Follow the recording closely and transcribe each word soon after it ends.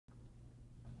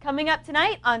Coming up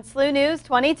tonight on SLU News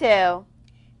 22.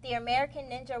 The American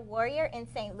Ninja Warrior in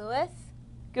St. Louis.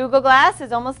 Google Glass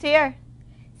is almost here.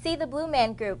 See the Blue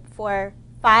Man Group for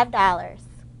 $5.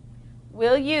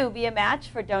 Will you be a match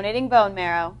for donating bone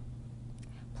marrow?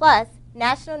 Plus,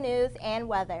 national news and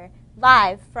weather.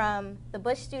 Live from the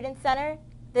Busch Student Center,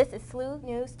 this is SLU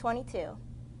News 22.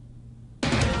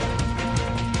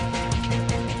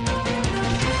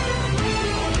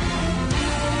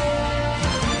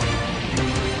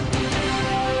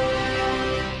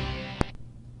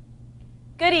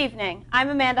 Good evening. I'm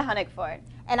Amanda Honigfort.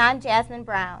 And I'm Jasmine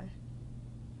Brown.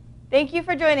 Thank you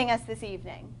for joining us this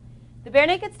evening. The Bare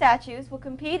Naked Statues will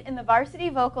compete in the Varsity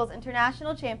Vocals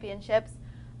International Championships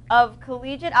of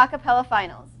Collegiate A Cappella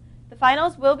Finals. The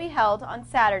finals will be held on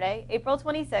Saturday, April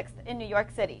 26th in New York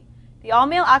City. The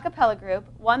all-male a cappella group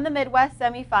won the Midwest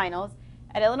semifinals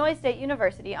at Illinois State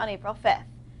University on April 5th.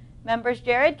 Members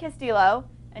Jared Castillo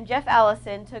and Jeff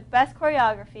Allison took Best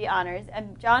Choreography honors,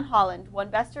 and John Holland won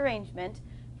Best Arrangement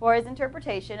for his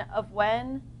interpretation of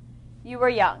When You Were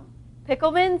Young.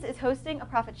 Picklemans is hosting a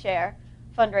profit share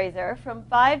fundraiser from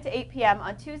 5 to 8 p.m.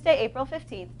 on Tuesday, April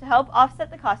 15th to help offset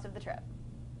the cost of the trip.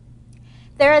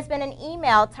 There has been an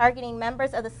email targeting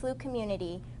members of the SLU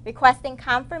community requesting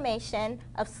confirmation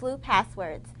of SLU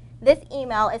passwords. This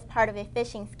email is part of a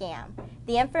phishing scam.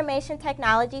 The Information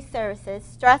Technology Services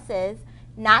stresses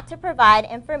not to provide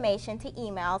information to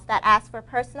emails that ask for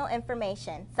personal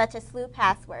information, such as SLU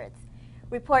passwords.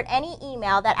 Report any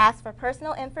email that asks for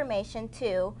personal information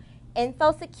to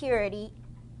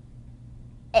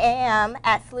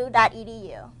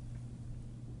infosecurityam@slu.edu.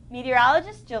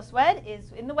 Meteorologist Jill Szwed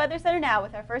is in the Weather Center now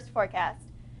with our first forecast.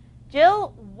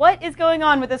 Jill, what is going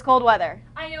on with this cold weather?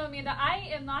 I know, Amanda. I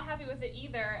am not happy with it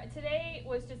either. Today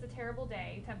was just a terrible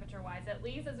day, temperature-wise, at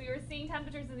least, as we were seeing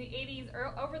temperatures in the 80s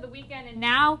over the weekend, and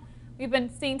now we've been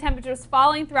seeing temperatures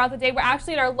falling throughout the day. We're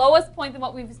actually at our lowest point than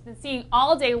what we've been seeing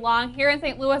all day long. Here in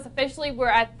St. Louis, officially, we're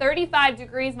at 35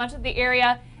 degrees. Much of the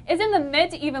area is in the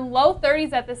mid to even low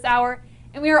 30s at this hour.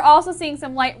 And we are also seeing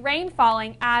some light rain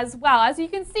falling as well. As you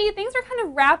can see, things are kind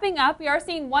of wrapping up. We are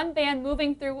seeing one band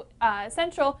moving through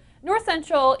north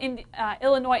central in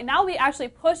Illinois, and that will be actually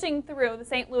pushing through the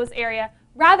St. Louis area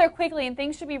rather quickly, and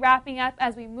things should be wrapping up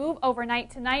as we move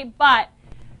overnight tonight. But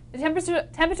the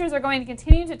temperatures are going to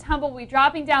continue to tumble. We'll be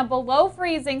dropping down below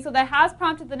freezing, so that has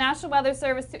prompted the National Weather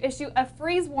Service to issue a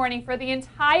freeze warning for the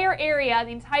entire area,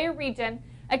 the entire region.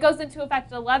 It goes into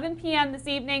effect at 11 p.m. this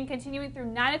evening, continuing through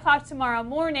 9 o'clock tomorrow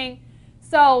morning.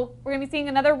 So we're going to be seeing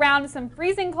another round of some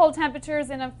freezing cold temperatures,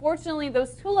 and unfortunately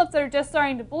those tulips that are just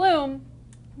starting to bloom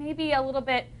may be a little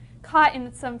bit caught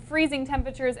in some freezing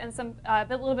temperatures and some a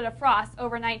little bit of frost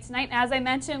overnight tonight. As I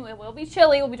mentioned, it will be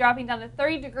chilly. We'll be dropping down to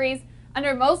 30 degrees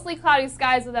under mostly cloudy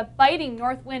skies with a biting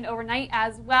north wind overnight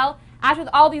as well. After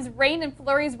all these rain and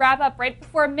flurries wrap up right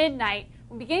before midnight,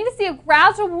 we're beginning to see a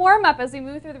gradual warm-up as we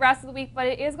move through the rest of the week, but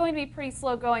it is going to be pretty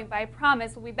slow going, but I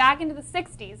promise we'll be back into the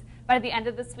 60s by the end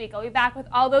of this week. I'll be back with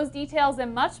all those details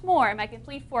and much more in my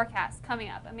complete forecast coming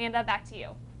up. Amanda, back to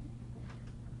you.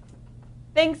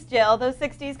 Thanks, Jill. Those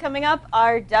 60s coming up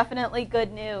are definitely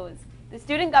good news. The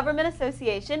Student Government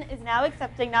Association is now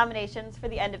accepting nominations for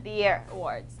the End of the Year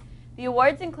awards. The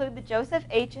awards include the Joseph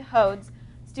H. Hodes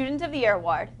Student of the Year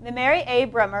Award, the Mary A.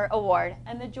 Brummer Award,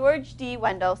 and the George D.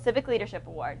 Wendell Civic Leadership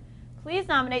Award. Please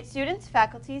nominate students,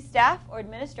 faculty, staff, or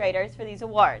administrators for these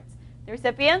awards. The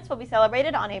recipients will be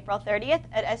celebrated on April 30th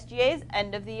at SGA's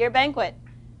End of the Year Banquet.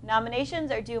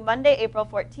 Nominations are due Monday, April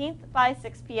 14th by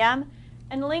 6 p.m.,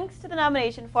 and links to the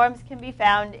nomination forms can be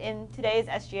found in today's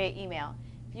SGA email.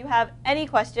 If you have any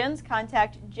questions,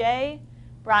 contact J.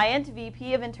 Bryant,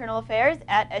 VP of Internal Affairs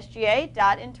at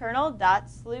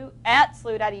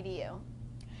sga.internal.slu.edu.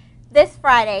 This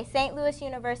Friday, St. Louis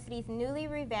University's newly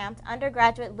revamped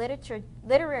undergraduate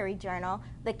literary journal,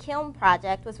 The Kiln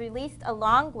Project, was released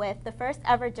along with the first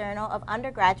ever journal of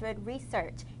undergraduate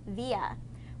research, VIA.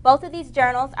 Both of these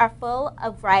journals are full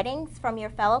of writings from your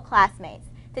fellow classmates.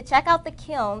 To check out the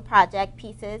Kiln Project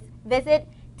pieces, visit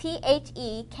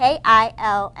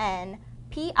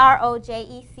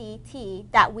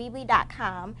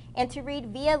thekilnproject.weebly.com, and to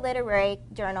read VIA literary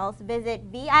journals,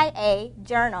 visit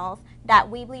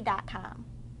viajournals.weebly.com.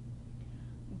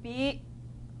 Be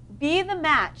the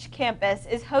Match campus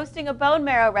is hosting a bone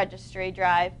marrow registry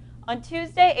drive on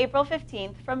Tuesday, April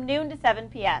 15th from noon to 7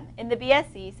 p.m. in the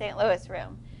BSC St. Louis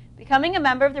room. Becoming a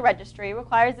member of the registry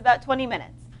requires about 20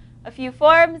 minutes, a few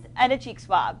forms, and a cheek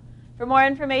swab. For more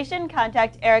information,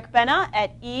 contact Eric Benna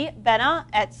at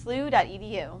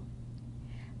ebenna@slu.edu.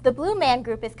 The Blue Man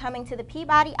Group is coming to the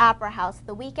Peabody Opera House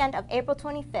the weekend of April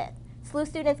 25th. SLU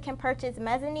students can purchase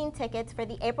mezzanine tickets for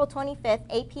the April 25th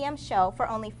 8 p.m. show for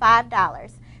only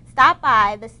 $5. Stop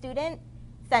by the Student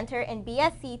Center in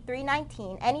BSC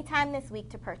 319 anytime this week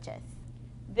to purchase.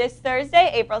 This Thursday,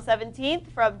 April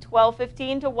 17th, from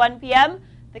 12:15 to 1 p.m.,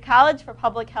 the College for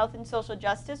Public Health and Social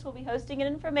Justice will be hosting an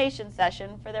information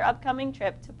session for their upcoming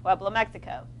trip to Puebla,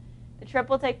 Mexico. The trip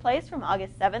will take place from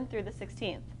August 7th through the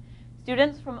 16th.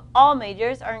 Students from all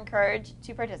majors are encouraged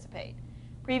to participate.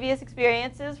 Previous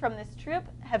experiences from this trip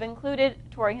have included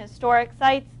touring historic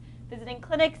sites, visiting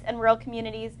clinics and rural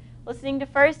communities, listening to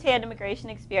first-hand immigration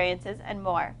experiences, and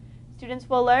more. Students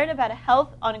will learn about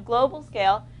health on a global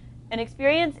scale and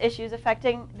experience issues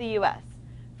affecting the U.S.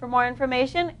 For more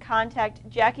information, contact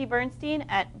Jackie Bernstein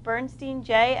at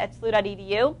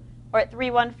bernsteinj@slu.edu or at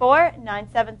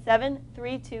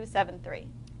 314-977-3273.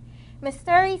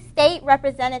 Missouri state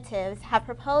representatives have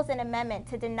proposed an amendment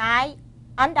to deny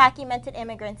undocumented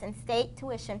immigrants in state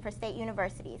tuition for state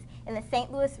universities. In the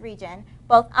St. Louis region,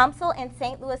 both UMSL and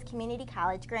St. Louis Community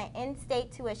College grant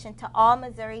in-state tuition to all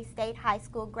Missouri State High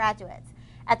School graduates.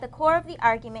 At the core of the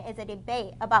argument is a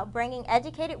debate about bringing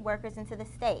educated workers into the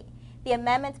state. The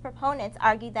amendment's proponents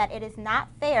argue that it is not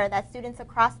fair that students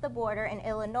across the border in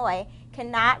Illinois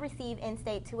cannot receive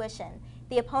in-state tuition.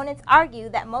 The opponents argue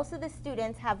that most of the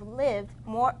students have lived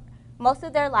most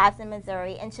of their lives in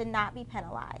Missouri and should not be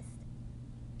penalized.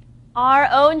 Our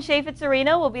own Chaffetz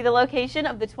Arena will be the location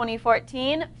of the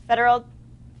 2014 Federal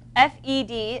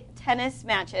FED tennis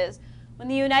matches when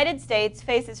the United States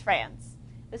faces France.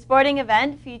 The sporting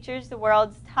event features the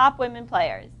world's top women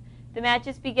players. The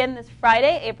matches begin this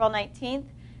Friday, April 19th,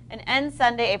 and end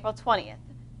Sunday, April 20th.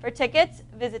 For tickets,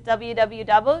 visit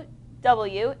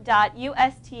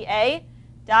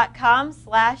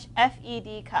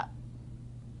www.usta.com/FEDcup.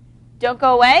 Don't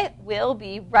go away. We'll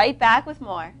be right back with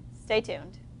more. Stay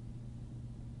tuned.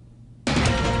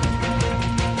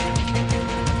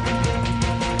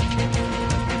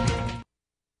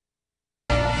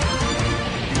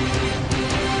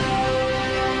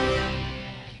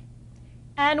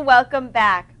 And welcome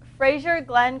back. Frazier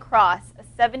Glenn Cross, a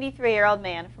 73-year-old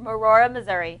man from Aurora,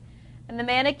 Missouri, and the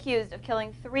man accused of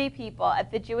killing 3 people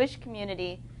at the Jewish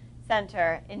Community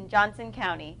Center in Johnson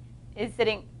County in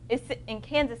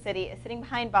Kansas City, is sitting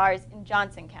behind bars in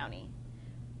Johnson County.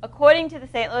 According to the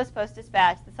St. Louis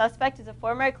Post-Dispatch, the suspect is a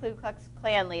former Ku Klux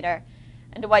Klan leader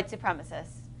and a white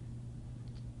supremacist.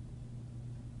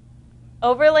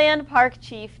 Overland Park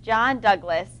Chief John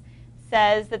Douglas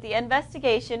says that the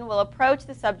investigation will approach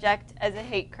the subject as a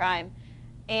hate crime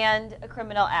and a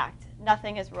criminal act.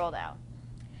 Nothing is ruled out.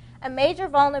 A major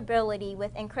vulnerability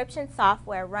with encryption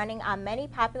software running on many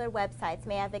popular websites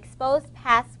may have exposed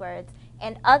passwords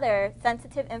and other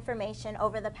sensitive information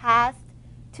over the past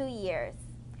 2 years.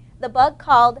 The bug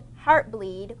called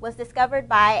Heartbleed was discovered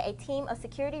by a team of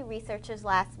security researchers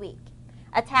last week.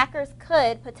 Attackers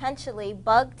could potentially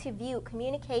bug to view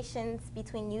communications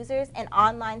between users and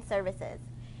online services.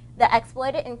 The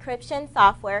exploited encryption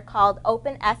software called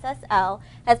OpenSSL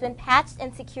has been patched,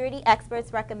 and security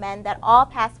experts recommend that all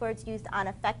passwords used on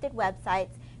affected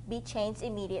websites be changed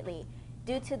immediately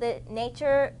due to the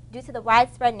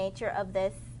widespread nature of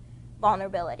this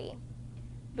vulnerability.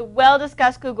 The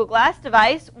well-discussed Google Glass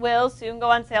device will soon go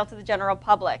on sale to the general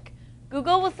public.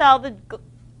 Google will sell the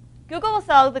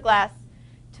glass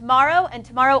tomorrow and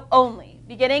tomorrow only,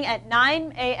 beginning at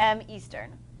 9 a.m.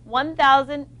 Eastern,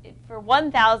 for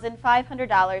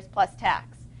 $1,500 plus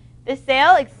tax. This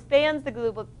sale expands the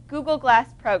Google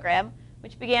Glass program,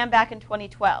 which began back in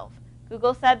 2012.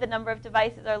 Google said the number of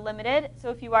devices are limited, so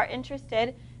if you are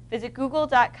interested, visit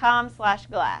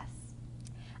google.com/glass.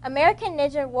 American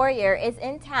Ninja Warrior is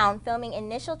in town filming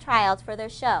initial trials for their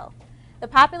show. The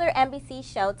popular NBC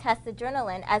show tests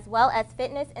adrenaline as well as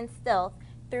fitness and stealth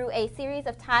through a series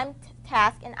of timed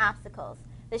tasks and obstacles.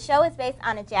 The show is based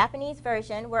on a Japanese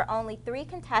version where only 3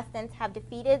 contestants have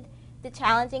defeated the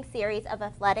challenging series of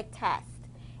athletic tests.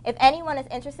 If anyone is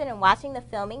interested in watching the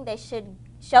filming, they should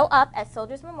show up at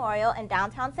Soldiers Memorial in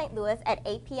downtown St. Louis at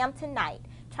 8 p.m. tonight.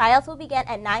 Trials will begin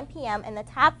at 9 p.m. and the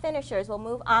top finishers will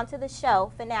move on to the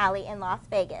show finale in Las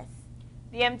Vegas.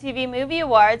 The MTV Movie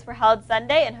Awards were held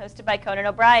Sunday and hosted by Conan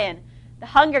O'Brien. The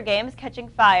Hunger Games: Catching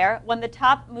Fire won the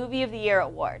Top Movie of the Year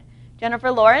award.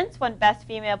 Jennifer Lawrence won Best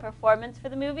Female Performance for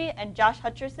the movie, and Josh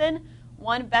Hutcherson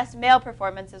won Best Male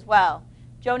Performance as well.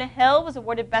 Jonah Hill was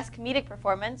awarded Best Comedic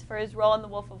Performance for his role in The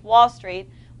Wolf of Wall Street,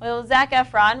 while Zac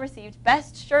Efron received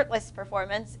Best Shirtless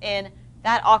Performance in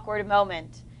That Awkward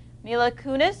Moment. Mila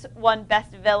Kunis won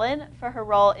Best Villain for her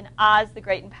role in Oz the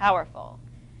Great and Powerful.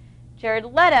 Jared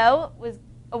Leto was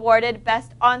awarded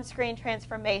Best On-Screen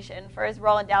Transformation for his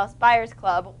role in Dallas Buyers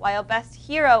Club, while Best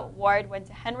Hero award went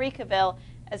to Henry Cavill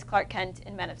as Clark Kent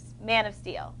in Man of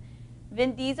Steel.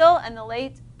 Vin Diesel and the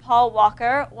late Paul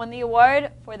Walker won the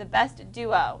award for the Best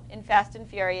Duo in Fast and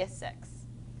Furious 6.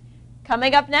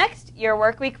 Coming up next, your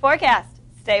workweek forecast.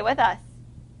 Stay with us.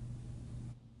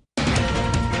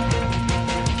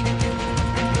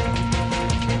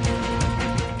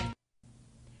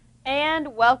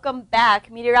 And welcome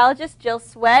back. Meteorologist Jill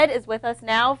Szwed is with us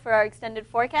now for our extended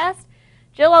forecast.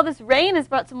 Jill, all this rain has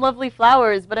brought some lovely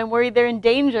flowers, but I'm worried they're in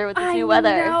danger with this new weather.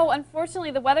 I know.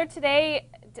 Unfortunately, the weather today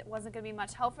wasn't going to be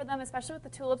much help for them, especially with the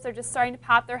tulips. They're just starting to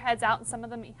pop their heads out, and some of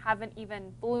them haven't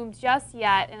even bloomed just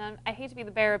yet. And I hate to be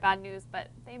the bearer of bad news, but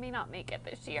they may not make it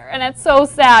this year, and that's so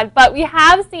sad. But we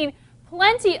have seen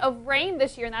plenty of rain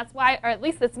this year, and that's why, or at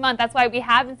least this month, that's why we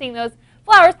haven't seen those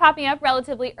flowers popping up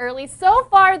relatively early so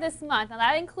far this month. Now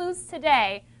that includes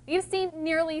today. We've seen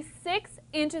nearly 6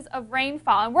 inches of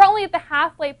rainfall, and we're only at the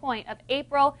halfway point of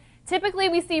April. Typically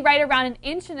we see right around 1.5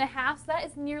 inches, so that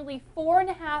is nearly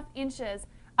 4.5 inches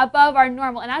above our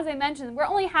normal. And as I mentioned, we're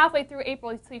only halfway through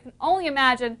April, so you can only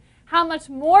imagine how much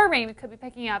more rain we could be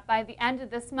picking up by the end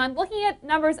of this month. Looking at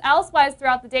numbers elsewise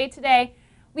throughout the day today,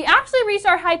 we actually reached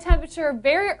our high temperature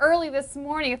very early this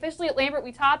morning. Officially at Lambert,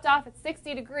 we topped off at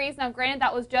 60 degrees. Now, granted,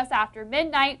 that was just after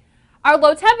midnight. Our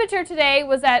low temperature today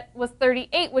was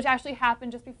 38, which actually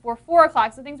happened just before 4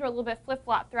 o'clock. So things were a little bit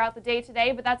flip-flop throughout the day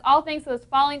today. But that's all thanks to those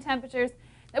falling temperatures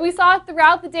that we saw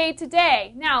throughout the day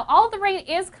today. Now, all of the rain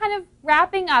is kind of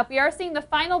wrapping up. We are seeing the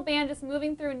final band just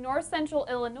moving through north-central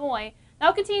Illinois.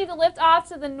 That'll continue to lift off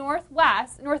to the north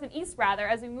and east,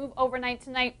 as we move overnight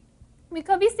tonight. We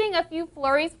could be seeing a few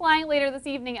flurries flying later this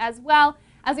evening as well,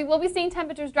 as we will be seeing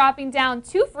temperatures dropping down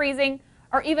to freezing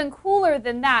or even cooler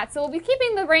than that. So we'll be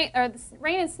keeping the rain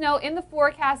and snow in the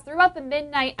forecast throughout the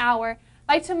midnight hour.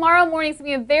 By tomorrow morning, it's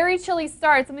going to be a very chilly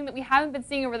start, something that we haven't been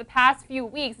seeing over the past few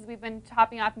weeks, as we've been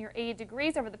topping off near 80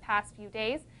 degrees over the past few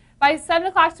days. By 7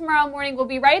 o'clock tomorrow morning, we'll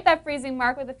be right at that freezing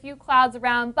mark with a few clouds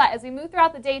around. But as we move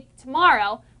throughout the day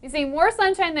tomorrow, we see more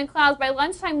sunshine than clouds. By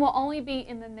lunchtime, we'll only be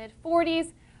in the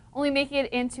mid-40s. Only making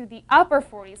it into the upper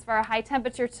 40s for our high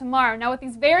temperature tomorrow. Now, with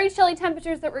these very chilly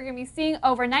temperatures that we're going to be seeing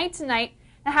overnight tonight,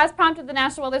 that has prompted the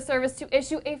National Weather Service to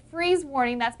issue a freeze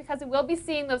warning. That's because we will be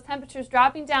seeing those temperatures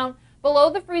dropping down below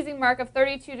the freezing mark of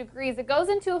 32 degrees. It goes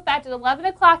into effect at 11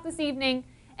 o'clock this evening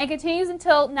and continues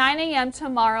until 9 a.m.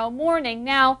 tomorrow morning.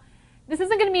 Now, this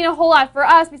isn't going to mean a whole lot for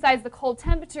us besides the cold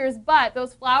temperatures, but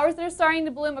those flowers that are starting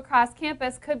to bloom across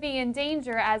campus could be in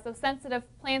danger, as those sensitive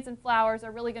plants and flowers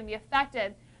are really going to be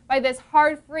affected by this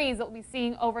hard freeze that we'll be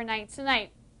seeing overnight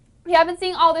tonight. We have been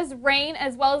seeing all this rain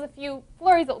as well as a few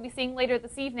flurries that we'll be seeing later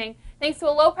this evening, thanks to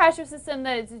a low pressure system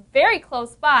that is very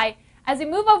close by. As we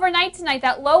move overnight tonight,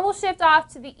 that low will shift off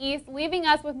to the east, leaving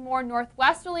us with more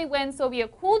northwesterly winds, so it'll be a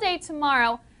cool day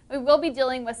tomorrow. We will be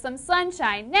dealing with some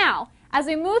sunshine. Now, as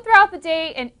we move throughout the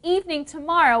day and evening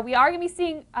tomorrow, we are going to be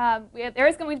seeing, there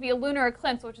is going to be a lunar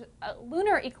eclipse,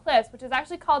 which is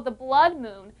actually called the blood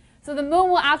moon. So the moon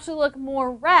will actually look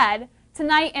more red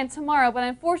tonight and tomorrow, but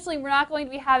unfortunately we're not going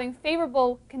to be having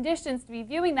favorable conditions to be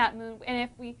viewing that moon. And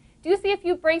if we do see a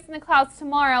few breaks in the clouds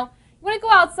tomorrow, you want to go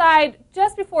outside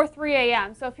just before 3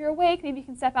 a.m. So if you're awake, maybe you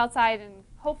can step outside and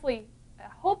hopefully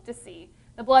hope to see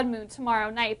the blood moon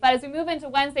tomorrow night. But as we move into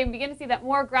Wednesday, we begin to see that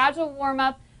more gradual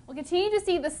warm-up. We'll continue to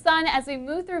see the sun as we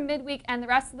move through midweek and the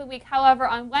rest of the week. However,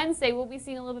 on Wednesday, we'll be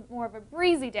seeing a little bit more of a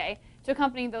breezy day to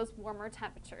accompany those warmer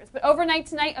temperatures. But overnight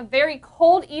tonight, a very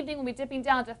cold evening. Will be dipping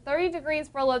down to 30 degrees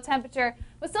for a low temperature,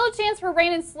 with still a chance for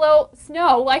rain and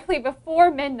snow likely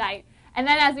before midnight. And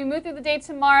then as we move through the day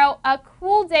tomorrow,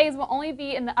 cool days will only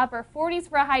be in the upper 40s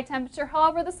for a high temperature.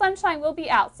 However, the sunshine will be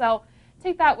out, so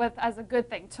take that as a good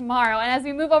thing tomorrow. And as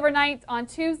we move overnight on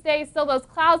Tuesday, still those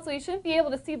clouds, so you shouldn't be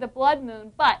able to see the blood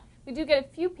moon, but we do get a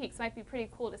few peaks. Might be pretty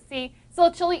cool to see. Still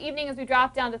a chilly evening as we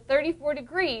drop down to 34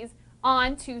 degrees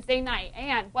on Tuesday night.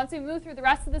 And once we move through the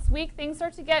rest of this week, things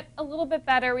start to get a little bit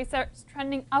better. We start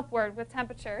trending upward with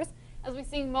temperatures as we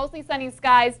see mostly sunny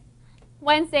skies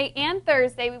Wednesday and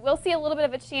Thursday. We will see a little bit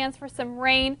of a chance for some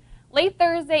rain late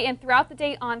Thursday and throughout the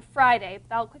day on Friday. But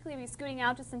that'll quickly be scooting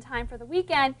out just in time for the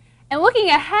weekend. And looking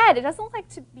ahead, it doesn't look like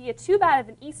to be too bad of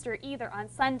an Easter either on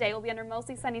Sunday. We'll be under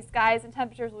mostly sunny skies and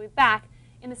temperatures will be back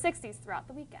in the 60s throughout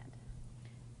the weekend.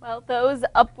 Well,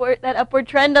 that upward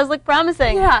trend does look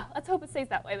promising. Yeah, let's hope it stays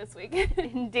that way this week.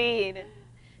 Indeed.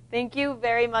 Thank you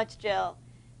very much, Jill.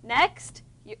 Next,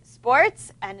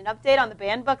 sports and an update on the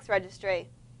banned books registry.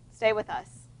 Stay with us.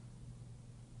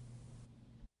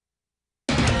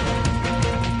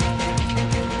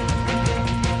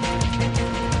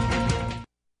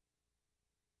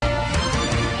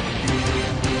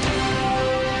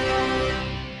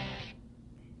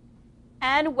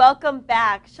 And welcome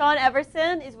back. Sean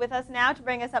Everson is with us now to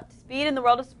bring us up to speed in the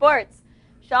world of sports.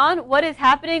 Sean, what is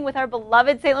happening with our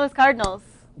beloved St. Louis Cardinals?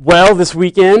 Well, this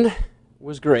weekend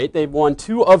was great. They won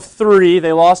 2 of 3.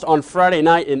 They lost on Friday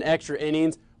night in extra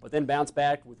innings, but then bounced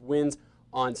back with wins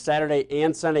on Saturday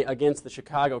and Sunday against the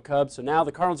Chicago Cubs. So now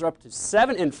the Cardinals are up to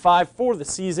 7-5 for the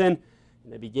season,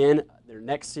 and they begin their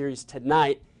next series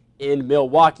tonight in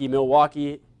Milwaukee.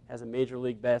 Milwaukee has a Major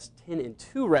League best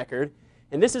 10-2 record,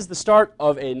 and this is the start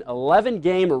of an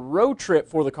 11-game road trip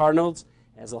for the Cardinals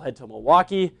as they'll head to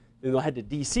Milwaukee, then they'll head to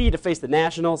D.C. to face the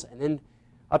Nationals, and then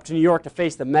up to New York to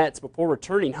face the Mets before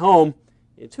returning home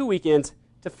in 2 weekends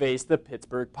to face the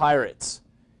Pittsburgh Pirates.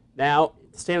 Now,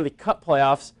 the Stanley Cup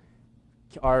playoffs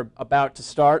are about to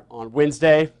start on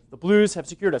Wednesday. The Blues have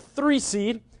secured a 3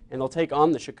 seed, and they'll take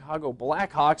on the Chicago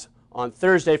Blackhawks on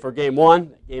Thursday for Game 1.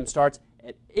 That game starts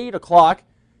at 8 o'clock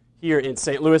here in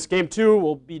St. Louis. Game 2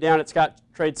 will be down at Scott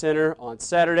Trade Center on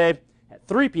Saturday at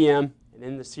 3 p.m., and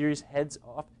then the series heads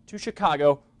off to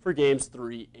Chicago for Games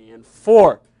 3 and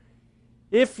 4.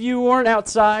 If you weren't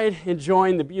outside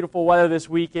enjoying the beautiful weather this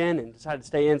weekend and decided to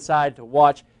stay inside to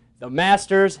watch the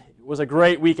Masters, it was a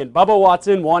great weekend. Bubba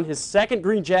Watson won his second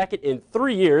green jacket in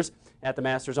 3 years at the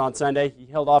Masters on Sunday. He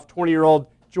held off 20-year-old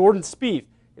Jordan Spieth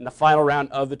in the final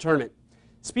round of the tournament.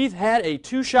 Spieth had a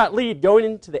 2-shot lead going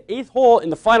into the 8th hole in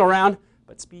the final round,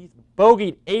 but Spieth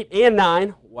bogeyed 8 and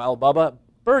 9, while Bubba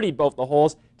birdied both the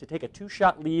holes to take a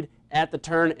 2-shot lead at the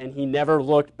turn, and he never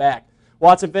looked back.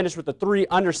 Watson finished with a 3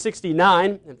 under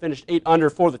 69 and finished 8 under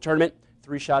for the tournament,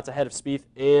 3 shots ahead of Spieth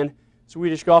and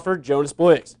Swedish golfer Jonas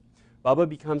Blix. Bubba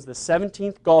becomes the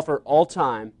 17th golfer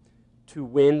all-time to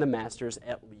win the Masters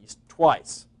at least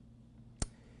twice.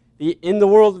 In the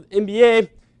world of NBA,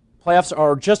 playoffs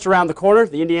are just around the corner.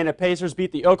 The Indiana Pacers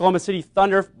beat the Oklahoma City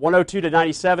Thunder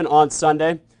 102-97 on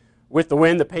Sunday. With the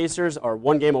win, the Pacers are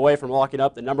 1 game away from locking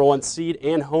up the #1 seed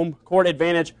and home court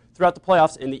advantage throughout the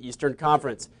playoffs in the Eastern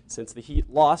Conference, since the Heat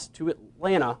lost to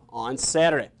Atlanta on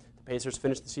Saturday. The Pacers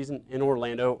finished the season in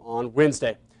Orlando on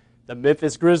Wednesday. The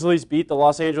Memphis Grizzlies beat the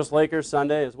Los Angeles Lakers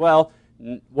Sunday as well,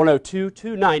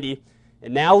 102-90,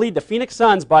 and now lead the Phoenix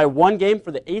Suns by 1 game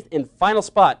for the 8th and final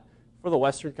spot for the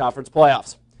Western Conference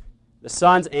playoffs. The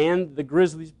Suns and the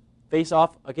Grizzlies face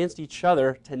off against each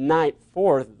other tonight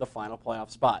for the final playoff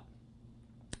spot.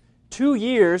 2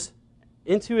 years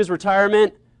into his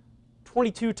retirement,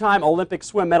 22-time Olympic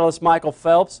swim medalist Michael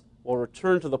Phelps will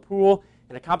return to the pool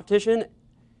in a competition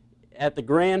at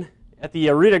the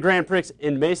Arena Grand Prix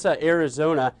in Mesa,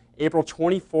 Arizona, April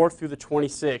 24th through the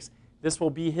 26th. This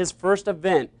will be his first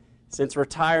event since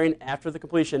retiring after the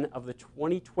completion of the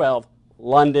 2012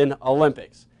 London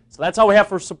Olympics. So that's all we have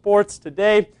for sports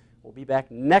today. We'll be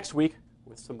back next week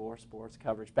with some more sports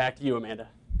coverage. Back to you, Amanda.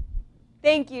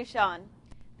 Thank you, Sean.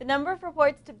 The number of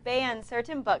reports to ban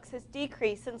certain books has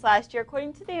decreased since last year,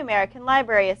 according to the American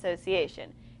Library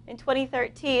Association. In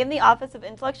 2013, the Office of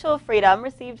Intellectual Freedom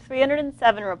received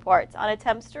 307 reports on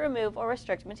attempts to remove or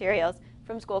restrict materials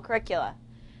from school curricula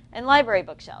and library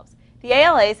bookshelves. The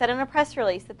ALA said in a press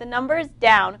release that the number is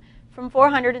down from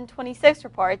 426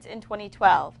 reports in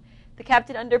 2012. The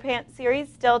Captain Underpants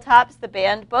series still tops the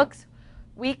Banned Book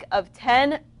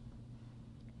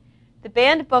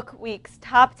Week's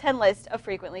top 10 list of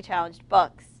frequently challenged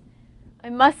books.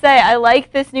 I must say, I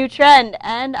like this new trend,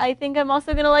 and I think I'm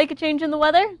also going to like a change in the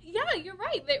weather. Yeah, you're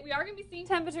right. We are going to be seeing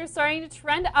temperatures starting to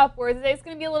trend upwards. Today's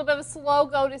going to be a little bit of a slow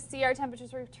go to see our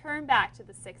temperatures return back to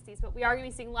the 60s, but we are going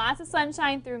to be seeing lots of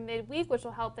sunshine through midweek, which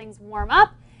will help things warm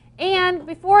up. And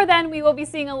before then, we will be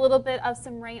seeing a little bit of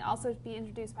some rain also be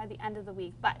introduced by the end of the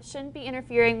week, but shouldn't be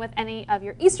interfering with any of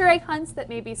your Easter egg hunts that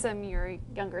maybe some of your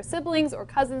younger siblings or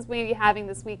cousins may be having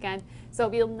this weekend. So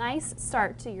it'll be a nice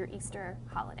start to your Easter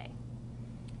holiday.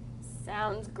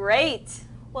 Sounds great.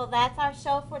 Well, that's our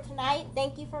show for tonight.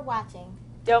 Thank you for watching.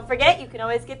 Don't forget, you can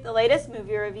always get the latest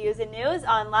movie reviews and news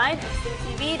online at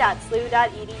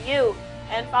SLU-TV.SLU.edu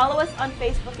and follow us on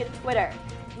Facebook and Twitter.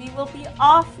 We will be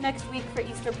off next week for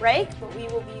Easter break, but we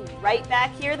will be right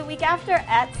back here the week after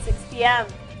at 6 p.m.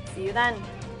 See you then.